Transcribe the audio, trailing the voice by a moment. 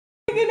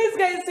My goodness,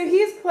 guys, so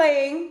he's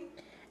playing,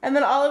 and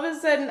then all of a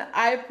sudden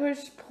I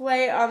push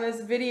play on this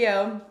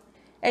video,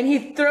 and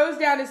he throws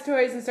down his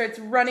toys and starts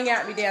running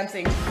at me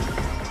dancing.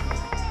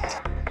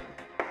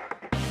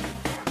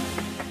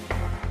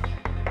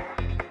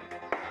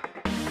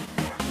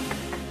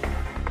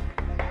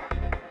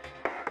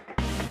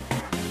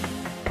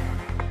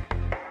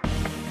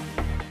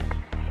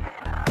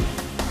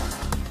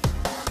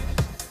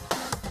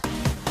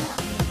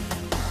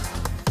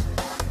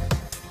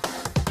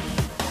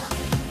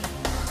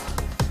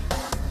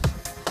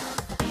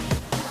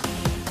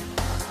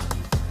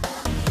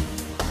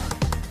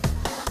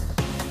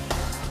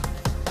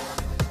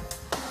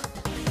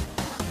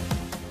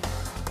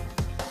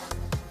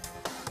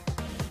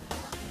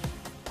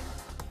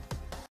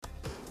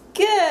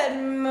 Good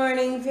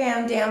morning,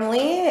 fam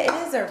family. It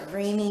is a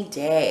rainy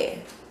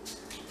day.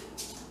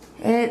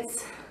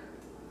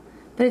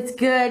 But it's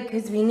good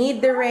because we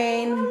need the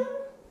rain.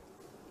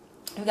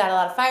 We've got a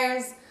lot of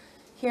fires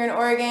here in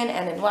Oregon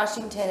and in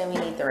Washington, and we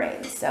need the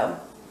rain. So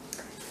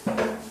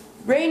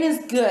rain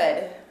is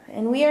good,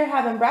 and we are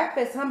having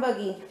breakfast, huh,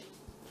 Boogie?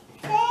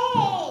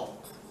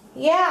 Eggs.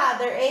 Yeah,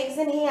 they're eggs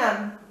and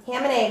ham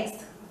and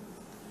eggs.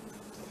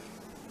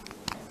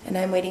 And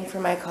I'm waiting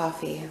for my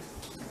coffee.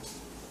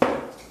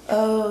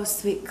 Oh,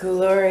 sweet,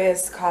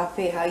 glorious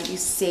coffee, how you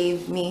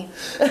saved me.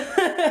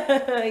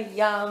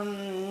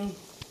 Yum.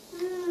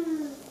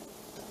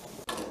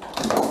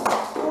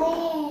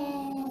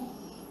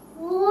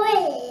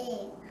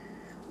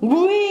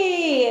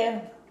 Wee.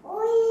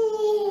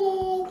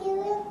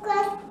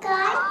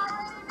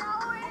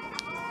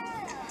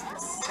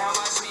 Now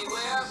watch me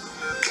whip.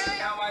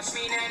 Now watch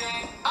me Nae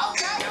Nae.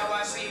 Okay. Now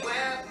watch me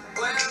whip.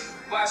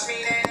 Watch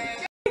me Nae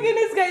Nae. My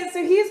goodness, guys,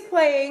 so he's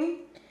playing,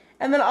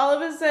 and then all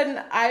of a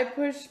sudden I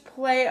push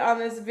play on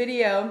this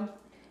video,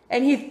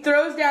 and he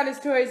throws down his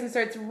toys and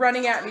starts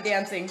running at me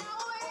dancing. Now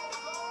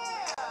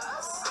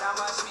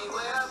watch me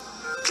whip.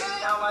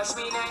 Now watch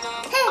me Nae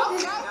Nae.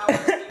 Okay. Now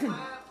watch me whip.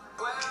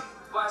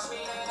 Watch me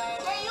Nae Nae.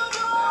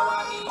 Now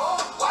watch me.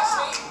 Watch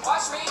me.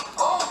 Watch me.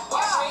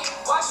 Watch me.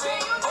 Watch me.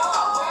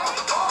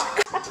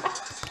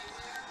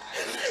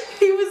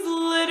 He was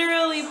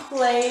literally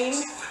playing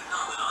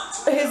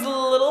his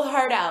little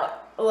heart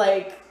out.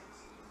 Like,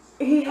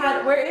 he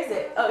had, where is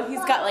it? Oh,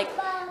 he's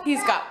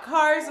got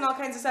cars and all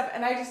kinds of stuff,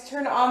 and I just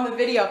turned on the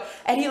video,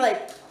 and he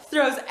like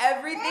throws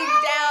everything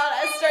down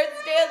and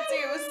starts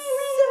dancing. It was so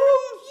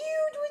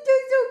cute. It was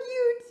so cute.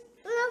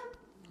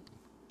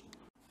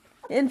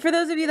 And for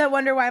those of you that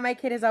wonder why my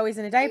kid is always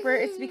in a diaper,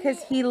 it's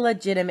because he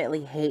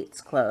legitimately hates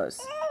clothes.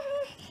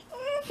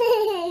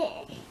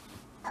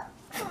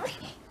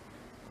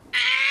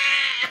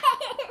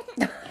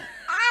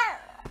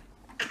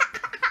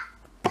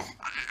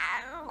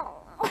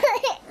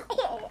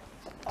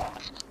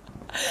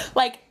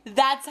 Like,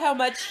 that's how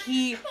much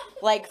he,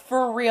 like,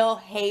 for real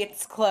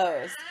hates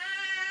clothes.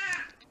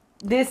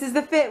 This is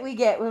the fit we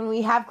get when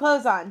we have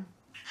clothes on.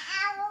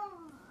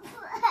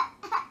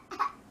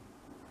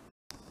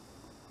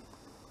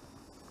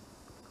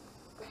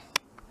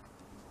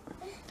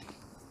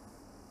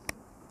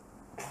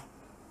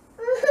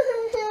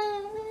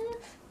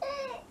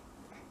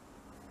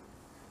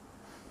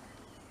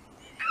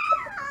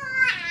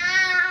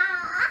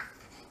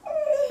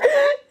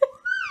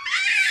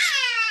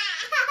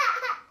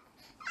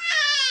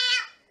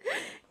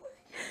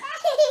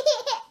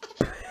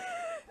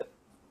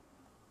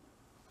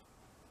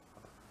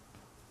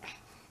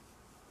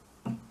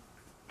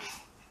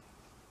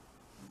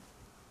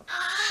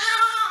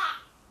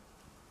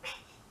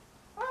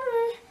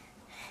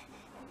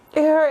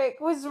 Eric,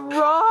 what's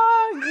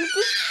wrong? You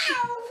just...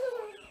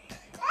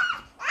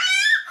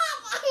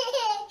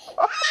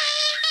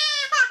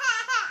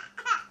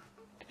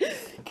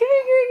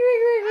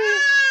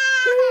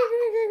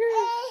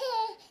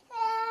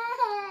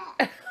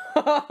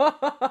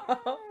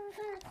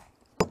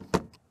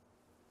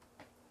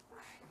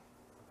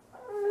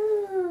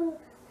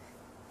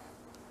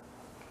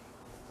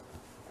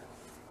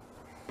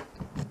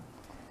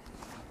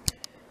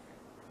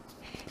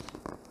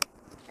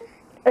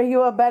 Are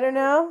you all better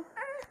now?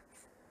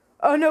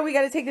 Oh no, we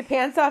gotta take the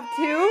pants off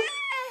too?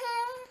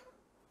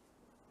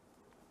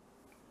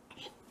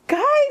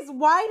 Guys,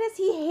 why does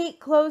he hate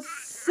clothes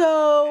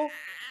so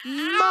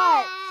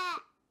much?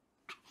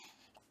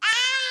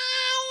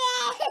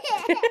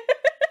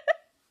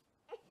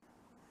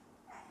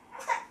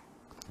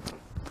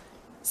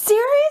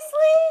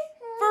 Seriously?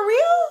 For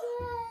real?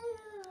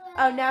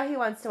 Oh, now he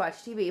wants to watch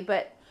TV,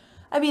 but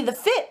I mean, the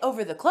fit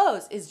over the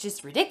clothes is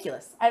just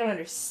ridiculous. I don't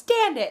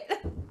understand it.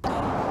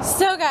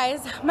 So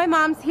guys, my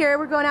mom's here.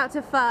 We're going out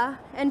to pho,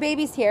 and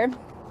baby's here.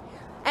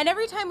 And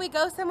every time we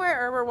go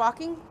somewhere or we're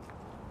walking,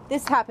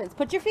 this happens.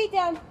 Put your feet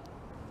down.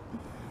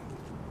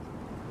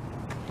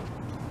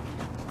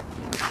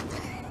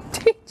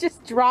 He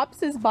just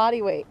drops his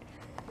body weight.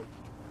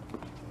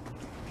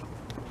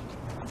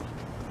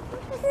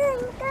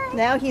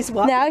 Now he's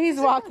walking. Now he's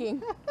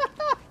walking.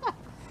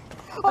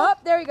 Oh,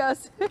 there he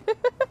goes.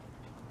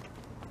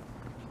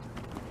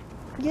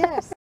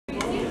 Yes.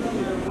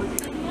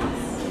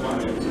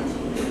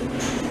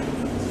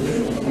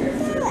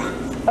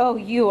 Oh,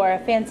 you are a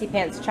fancy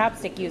pants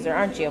chopstick user,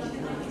 aren't you?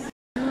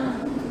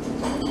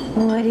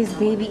 What is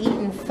baby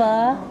eating?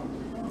 Pho?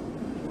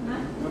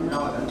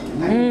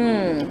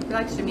 Mmm. He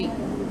likes to meat.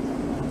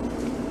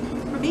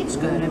 Meat's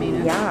good, I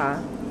mean.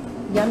 Yeah.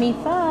 Yummy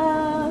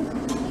pho.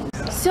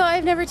 So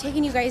I've never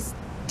taken you guys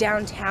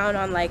downtown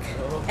on like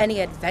any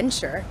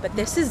adventure, but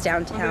this is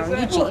downtown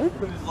Eugene.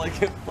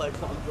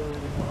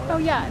 Oh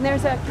yeah, and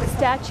there's a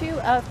statue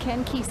of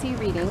Ken Kesey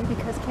reading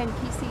because Ken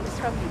Kesey is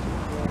from Eugene.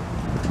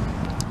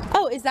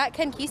 Oh, is that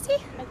Ken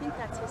Kesey? I think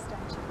that's his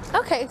statue.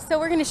 Okay, so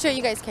we're gonna show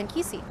you guys Ken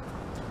Kesey.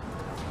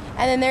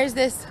 And then there's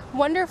this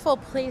wonderful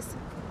place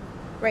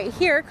right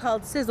here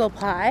called Sizzle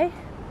Pie.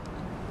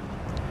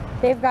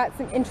 They've got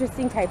some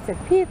interesting types of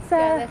pizza.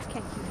 Yeah, that's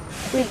Ken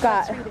Kesey. We've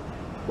got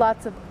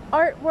lots of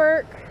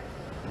artwork.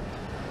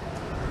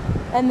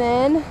 And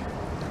then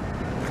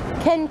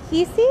Ken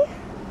Kesey.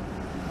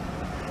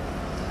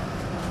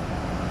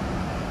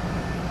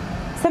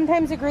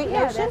 Sometimes a Great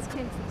Yeah, Notion. that's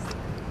Ken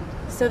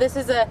Kesey. So this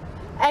is an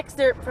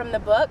excerpt from the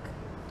book.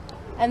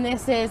 And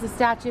this is a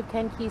statue of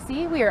Ken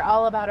Kesey. We are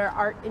all about our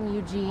art in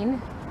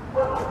Eugene.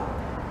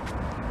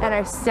 And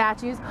our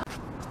statues.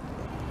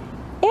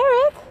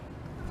 Eric!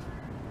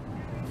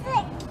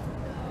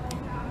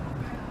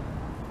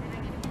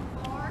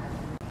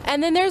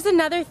 And then there's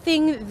another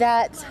thing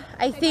that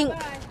I think...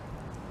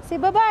 Say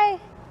bye-bye.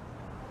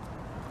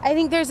 I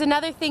think there's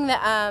another thing that,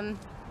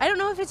 I don't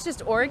know if it's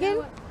just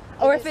Oregon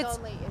or if it's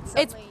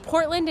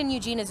Portland and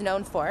Eugene is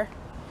known for.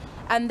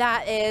 And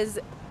that is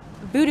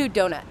Voodoo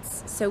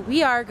Donuts. So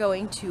we are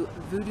going to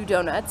Voodoo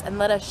Donuts and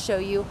let us show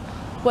you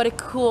what a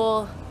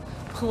cool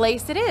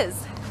place it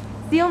is.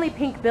 It's the only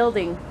pink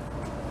building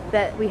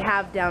that we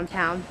have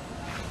downtown.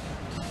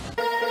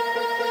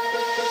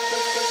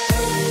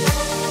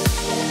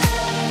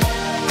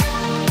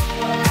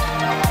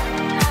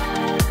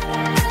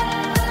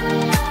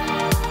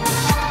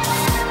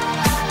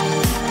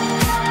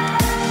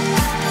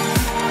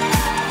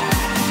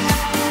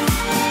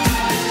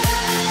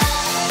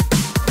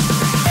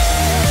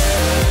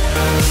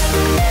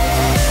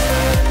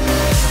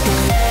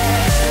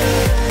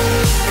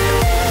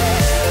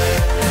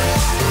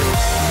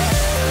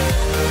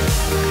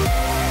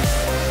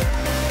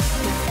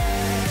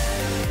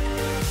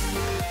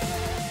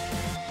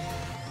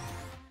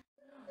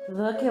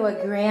 Look at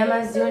what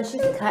Grandma's doing.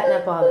 She's cutting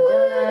up all the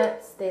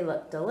donuts. They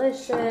look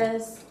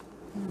delicious.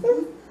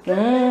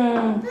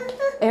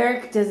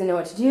 Eric doesn't know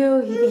what to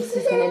do. He thinks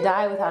he's gonna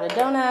die without a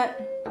donut.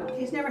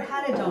 He's never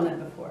had a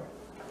donut before.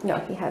 No,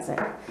 he hasn't.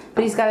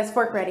 But he's got his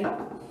fork ready.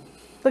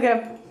 Look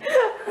at him.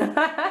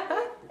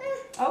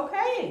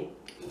 Okay,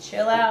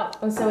 chill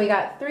out. And so we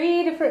got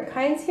 3 different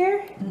kinds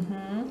here.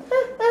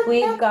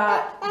 We've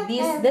got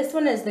these. This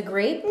one is the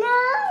grape.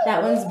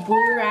 That one's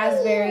blue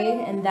raspberry,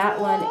 and that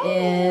one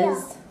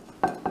is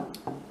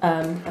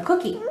a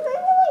cookie.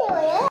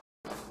 Are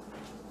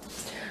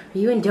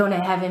you in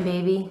donut heaven,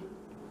 baby?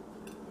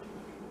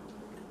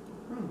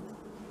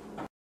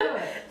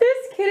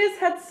 This kid has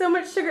had so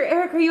much sugar.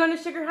 Eric, are you on a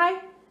sugar high?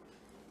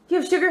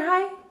 You have sugar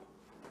high?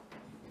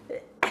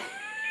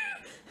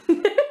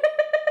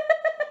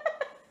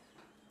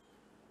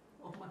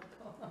 Oh my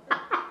God.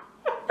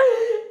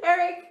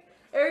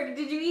 Eric,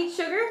 did you eat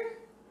sugar?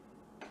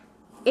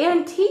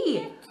 And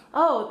tea.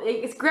 Oh,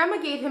 it's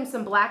Grandma gave him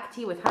some black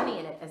tea with honey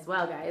in it as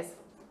well, guys.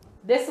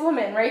 This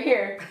woman right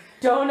here.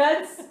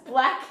 Donuts,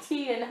 black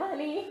tea, and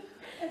honey.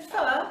 And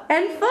pho.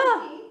 And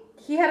pho.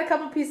 He had a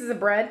couple pieces of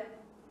bread.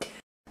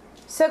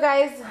 So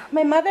guys,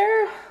 my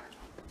mother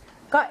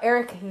got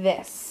Eric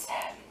this.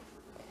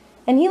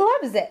 And he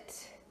loves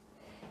it.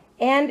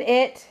 And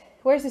it,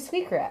 where's the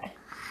squeaker at?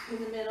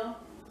 In the middle.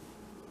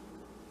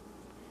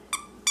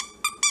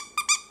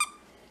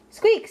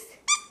 Squeaks.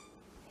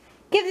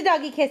 Give the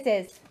doggy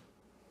kisses.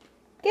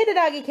 Give the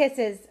doggy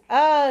kisses.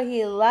 Oh,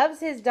 he loves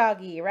his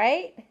doggy,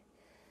 right?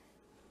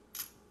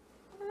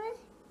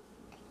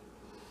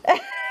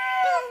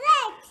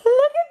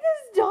 Look at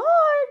this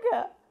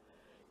dog.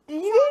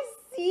 Did you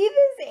guys see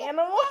this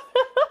animal?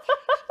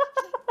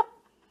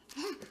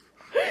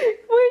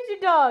 Where's your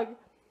dog?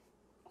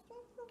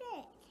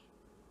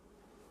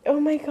 Oh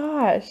my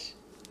gosh.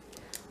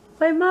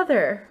 My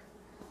mother.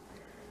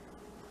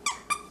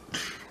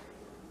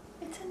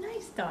 It's a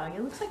nice dog.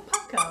 It looks like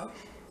Paco.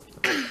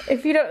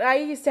 If you don't, I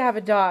used to have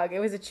a dog. It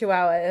was a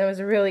Chihuahua, and it was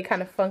a really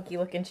kind of funky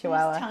looking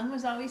Chihuahua. His tongue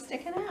was always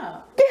sticking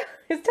out. Yeah,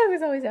 his tongue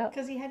was always out.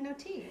 Because he had no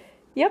teeth.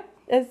 Yep,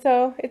 and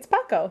so it's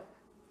Paco.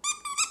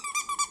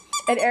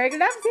 And Eric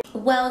loves it.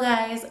 Well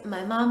guys,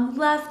 my mom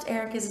left,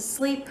 Eric is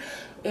asleep,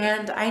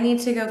 and I need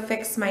to go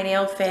fix my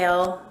nail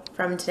fail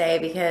from today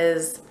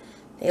because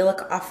they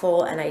look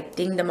awful and I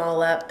dinged them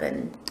all up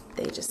and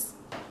they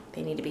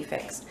need to be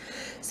fixed.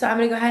 So I'm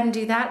gonna go ahead and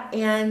do that.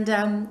 And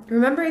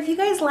remember, if you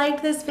guys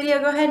liked this video,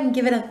 go ahead and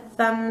give it a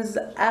thumbs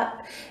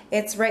up.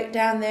 It's right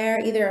down there,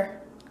 either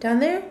down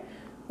there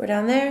or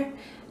down there.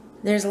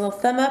 There's a little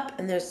thumb up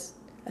and there's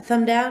a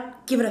thumb down.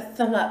 Give it a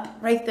thumb up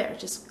right there,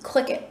 just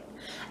click it.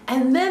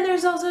 And then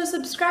there's also a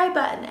subscribe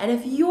button. And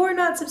if you're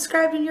not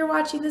subscribed and you're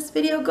watching this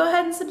video, go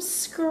ahead and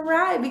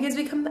subscribe because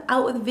we come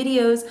out with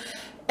videos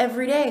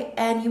every day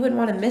and you wouldn't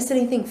want to miss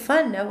anything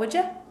fun now, would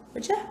you?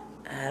 Would you?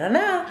 I don't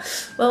know.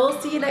 Well,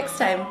 we'll see you next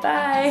time.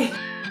 Bye.